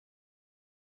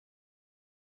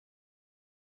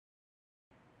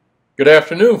Good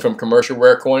afternoon from Commercial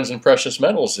Rare Coins and Precious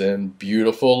Metals in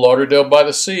beautiful Lauderdale by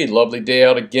the Sea. Lovely day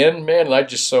out again, man. And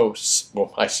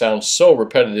I sound so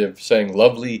repetitive saying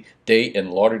lovely day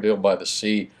in Lauderdale by the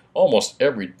Sea. Almost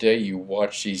every day you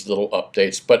watch these little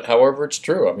updates, but however, it's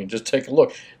true. I mean, just take a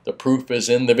look. The proof is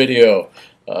in the video,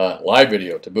 live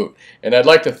video to boot. And I'd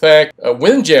like to thank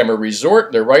Windjammer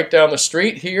Resort. They're right down the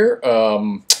street here.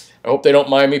 I hope they don't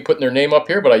mind me putting their name up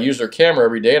here, but I use their camera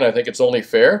every day, and I think it's only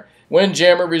fair.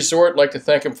 Windjammer Resort, I'd like to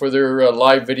thank them for their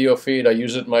live video feed. I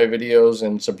use it in my videos,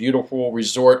 and it's a beautiful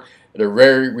resort. They're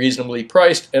very reasonably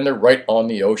priced, and they're right on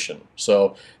the ocean.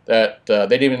 So that they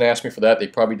didn't even ask me for that. They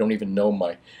probably don't even know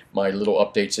my little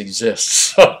updates exist.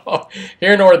 So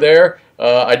here nor there,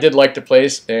 I did like the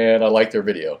place, and I like their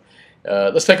video.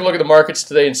 Let's take a look at the markets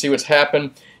today and see what's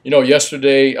happened. You know,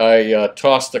 yesterday I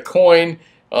tossed a coin.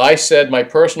 I said my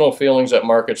personal feelings that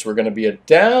markets were going to be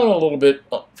down a little bit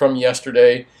from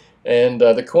yesterday. And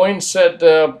the coin said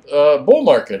bull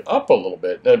market, up a little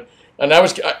bit. And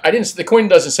I didn't. The coin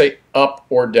doesn't say up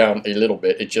or down a little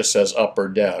bit. It just says up or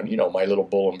down. You know, my little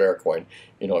bull and bear coin.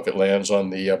 You know, if it lands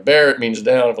on the bear, it means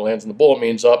down. If it lands on the bull, it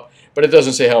means up. But it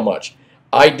doesn't say how much.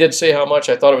 I did say how much.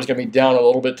 I thought it was going to be down a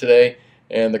little bit today.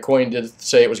 And the coin did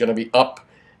say it was going to be up.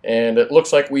 And it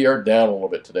looks like we are down a little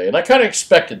bit today. And I kind of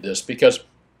expected this because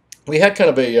we had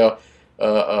kind of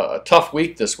a tough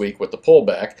week this week with the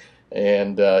pullback.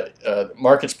 And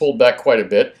markets pulled back quite a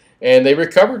bit, and they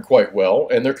recovered quite well,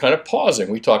 and they're kind of pausing.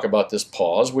 We talk about this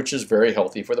pause, which is very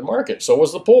healthy for the market. So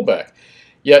was the pullback.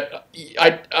 Yet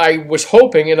I was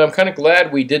hoping, and I'm kind of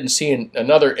glad we didn't see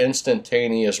another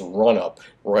instantaneous run-up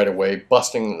right away,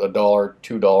 busting $1, $2,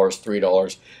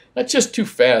 $3. That's just too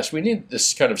fast. We need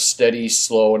this kind of steady,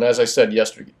 slow, and as I said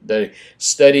yesterday,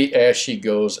 steady as she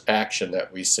goes action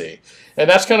that we see. And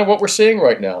that's kind of what we're seeing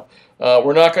right now.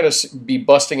 We're not going to be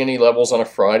busting any levels on a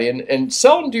Friday, and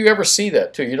seldom do you ever see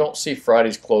that, too. You don't see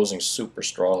Fridays closing super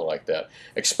strong like that,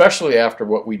 especially after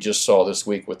what we just saw this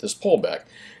week with this pullback.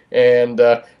 And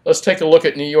let's take a look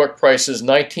at New York prices,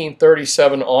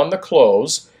 1937 on the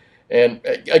close. And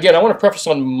again, I want to preface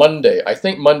on Monday. I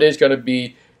think Monday is going to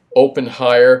be open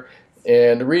higher.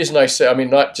 And the reason I say, I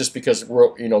mean, not just because,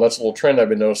 you know, that's a little trend I've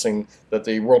been noticing, that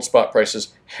the world spot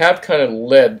prices have kind of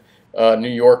led New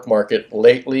York market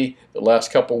lately, the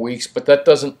last couple weeks, but that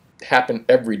doesn't happen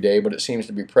every day, but it seems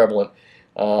to be prevalent.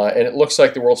 And it looks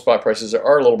like the world spot prices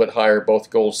are a little bit higher, both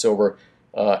gold, silver,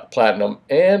 platinum,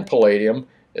 and palladium,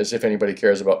 as if anybody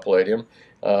cares about palladium.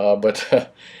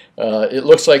 But it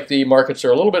looks like the markets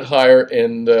are a little bit higher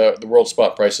in the world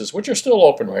spot prices, which are still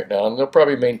open right now, and they'll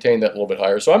probably maintain that a little bit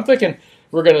higher. So I'm thinking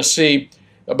we're going to see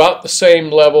about the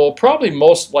same level, probably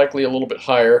most likely a little bit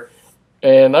higher.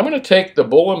 And I'm going to take the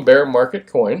bull and bear market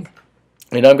coin,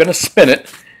 and I'm going to spin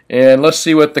it, and let's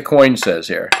see what the coin says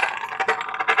here.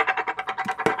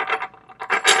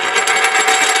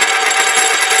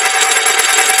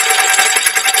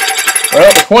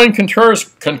 Well, the coin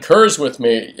concurs with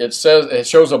me. It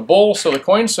shows a bull, so the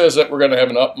coin says that we're going to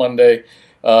have an up Monday.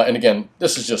 And again,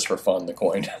 this is just for fun, the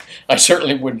coin. I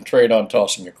certainly wouldn't trade on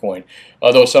tossing a coin,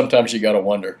 although sometimes you got to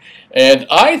wonder. And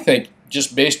I think,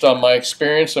 just based on my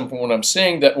experience and from what I'm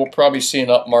seeing, that we'll probably see an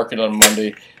up market on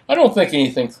Monday. I don't think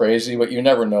anything crazy, but you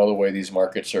never know the way these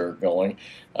markets are going.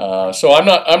 So I'm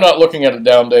not looking at a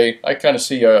down day. I kind of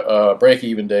see a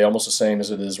break-even day, almost the same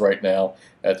as it is right now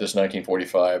at this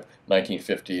 1945,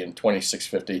 1950, and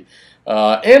 2650,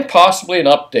 and possibly an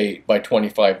update by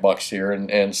 25 bucks here,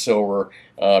 and silver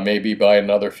maybe by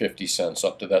another 50 cents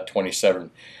up to that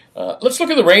 27. Let's look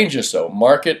at the ranges, though.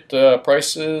 Market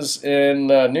prices in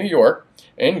New York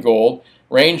in gold.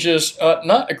 Ranges,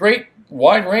 not a great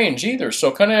wide range either,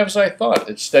 so kind of as I thought.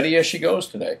 It's steady as she goes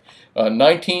today.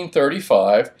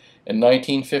 1935 and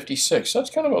 1956. That's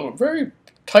kind of a very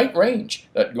tight range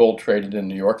that gold traded in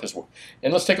New York as well.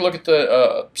 And let's take a look at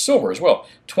the silver as well.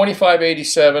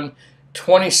 25.87,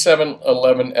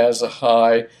 27.11 as a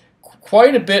high.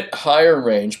 Quite a bit higher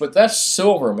range, but that's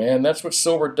silver, man. That's what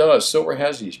silver does. Silver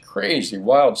has these crazy,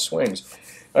 wild swings.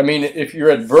 I mean, if you're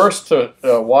adverse to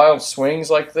wild swings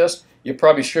like this, you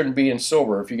probably shouldn't be in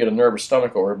silver if you get a nervous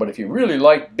stomach over it. But if you really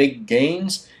like big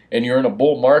gains and you're in a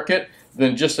bull market,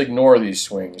 then just ignore these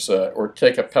swings or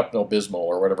take a Pepto-Bismol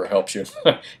or whatever helps you.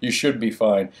 You should be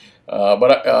fine.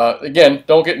 But again,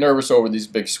 don't get nervous over these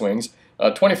big swings.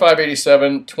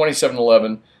 25.87,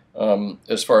 27.11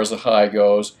 as far as the high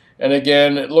goes. And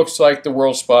again, it looks like the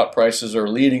world spot prices are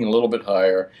leading a little bit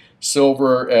higher.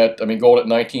 Silver at, gold at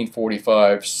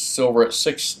 1945, silver at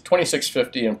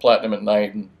 2650, and platinum at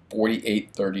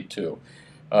 948.32.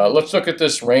 Let's look at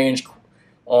this range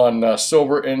on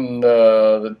silver in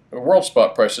the world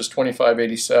spot prices,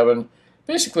 25.87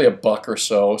 basically a buck or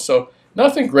so. So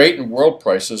nothing great in world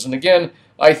prices. And again,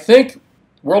 I think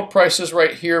world prices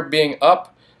right here being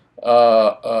up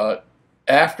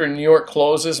after New York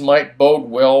closes might bode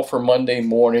well for Monday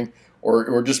morning,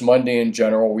 or just Monday in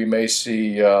general. We may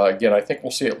see, again, I think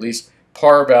we'll see at least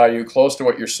par value close to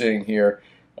what you're seeing here,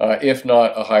 if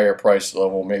not a higher price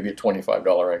level, maybe a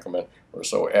 $25 increment or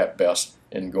so at best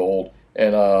in gold.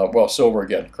 And, well, silver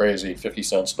again, crazy, 50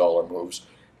 cents dollar moves.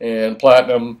 And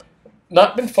platinum,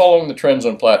 not been following the trends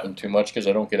on platinum too much because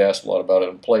I don't get asked a lot about it.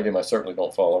 And palladium, I certainly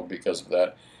don't follow because of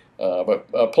that.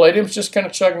 But palladium's just kind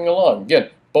of chugging along. Again,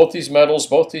 both these metals,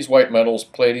 both these white metals,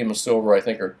 palladium and silver, I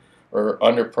think are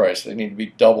underpriced. They need to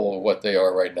be double what they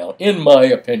are right now, in my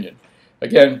opinion.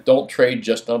 Again, don't trade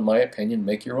just on my opinion.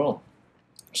 Make your own.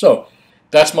 So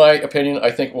that's my opinion.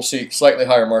 I think we'll see slightly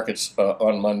higher markets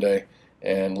on Monday,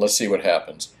 and let's see what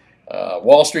happens.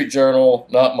 Wall Street Journal,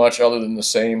 not much other than the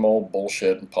same old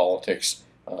bullshit and politics.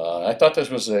 I thought this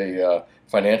was a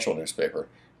financial newspaper.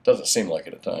 Doesn't seem like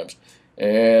it at times.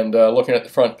 And looking at the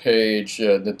front page,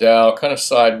 the Dow kind of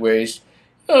sideways.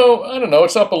 Oh, I don't know.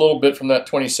 It's up a little bit from that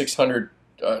 2,600,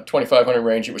 2,500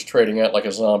 range it was trading at like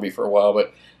a zombie for a while.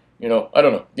 But, you know, I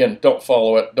don't know. Again, don't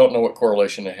follow it. Don't know what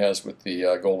correlation it has with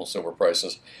the gold and silver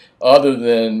prices. Other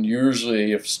than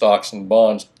usually if stocks and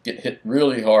bonds get hit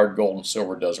really hard, gold and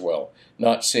silver does well.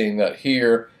 Not seeing that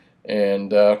here.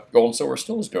 And gold and silver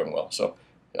still is doing well. So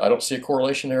I don't see a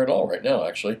correlation there at all right now,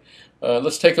 actually.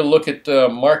 Let's take a look at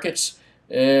markets.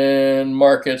 And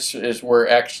markets is where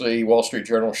actually Wall Street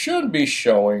Journal should be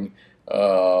showing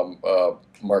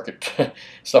market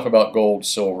stuff about gold,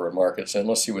 silver, and markets. And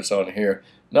let's see what's on here.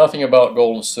 Nothing about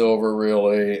gold and silver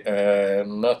really,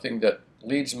 and nothing that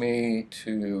leads me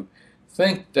to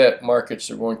think that markets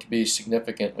are going to be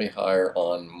significantly higher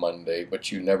on Monday,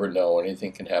 but you never know.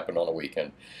 Anything can happen on a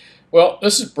weekend. Well,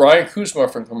 this is Brian Kuzma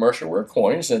from Commercial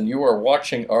Coins, and you are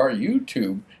watching our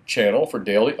YouTube channel for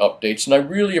daily updates, and I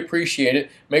really appreciate it.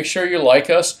 Make sure you like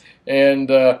us, and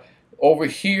over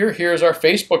here, here's our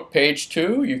Facebook page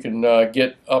too. You can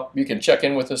you can check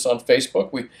in with us on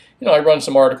Facebook. I run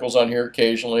some articles on here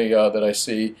occasionally that I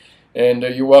see, and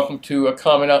you're welcome to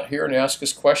comment out here and ask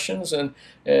us questions, and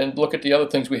look at the other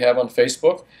things we have on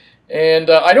Facebook. And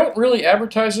I don't really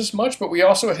advertise this much, but we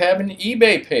also have an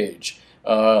eBay page.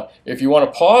 If you want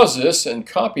to pause this and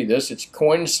copy this, it's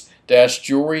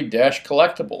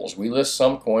coins-jewelry-collectibles. We list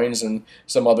some coins and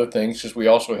some other things because we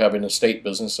also have an estate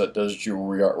business that does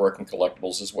jewelry, artwork, and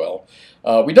collectibles as well.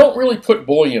 We don't really put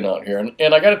bullion on here,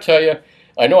 and I got to tell you,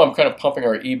 I know I'm kind of pumping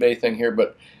our eBay thing here,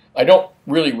 but I don't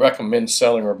really recommend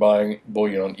selling or buying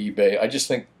bullion on eBay. I just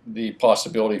think the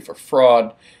possibility for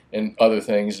fraud and other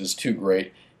things is too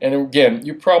great. And again,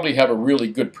 you probably have a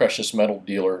really good precious metal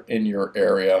dealer in your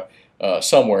area.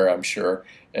 Somewhere, I'm sure.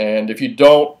 And if you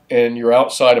don't, and you're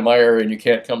outside of my area and you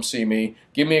can't come see me,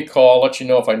 give me a call. Let you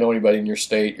know if I know anybody in your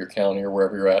state, your county, or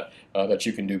wherever you're at that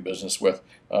you can do business with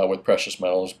precious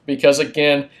metals. Because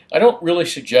again, I don't really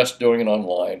suggest doing it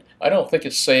online. I don't think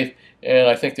it's safe, and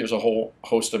I think there's a whole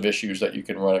host of issues that you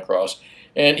can run across.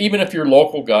 And even if you're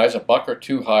local guys, a buck or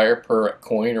two higher per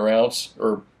coin or ounce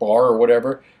or bar or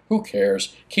whatever, who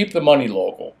cares? Keep the money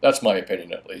local. That's my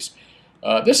opinion, at least.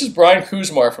 This is Brian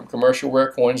Kuzma from Commercial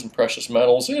Coins and Precious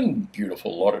Metals in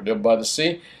beautiful Lauderdale by the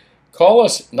Sea. Call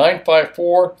us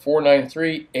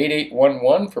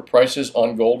 954-493-8811 for prices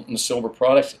on gold and silver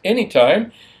products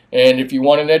anytime. And if you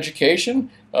want an education,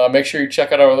 make sure you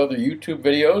check out our other YouTube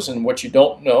videos, and what you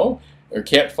don't know or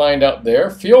can't find out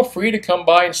there, feel free to come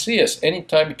by and see us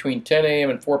anytime between 10 a.m.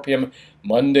 and 4 p.m.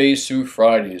 Mondays through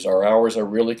Fridays. Our hours are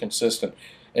really consistent.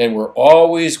 And we're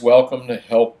always welcome to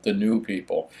help the new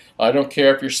people. I don't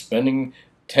care if you're spending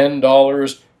 $10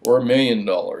 or $1 million.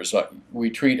 We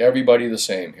treat everybody the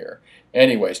same here.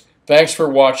 Anyways, thanks for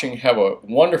watching. Have a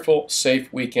wonderful,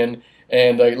 safe weekend.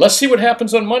 And let's see what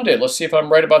happens on Monday. Let's see if I'm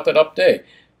right about that update.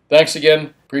 Thanks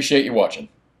again. Appreciate you watching.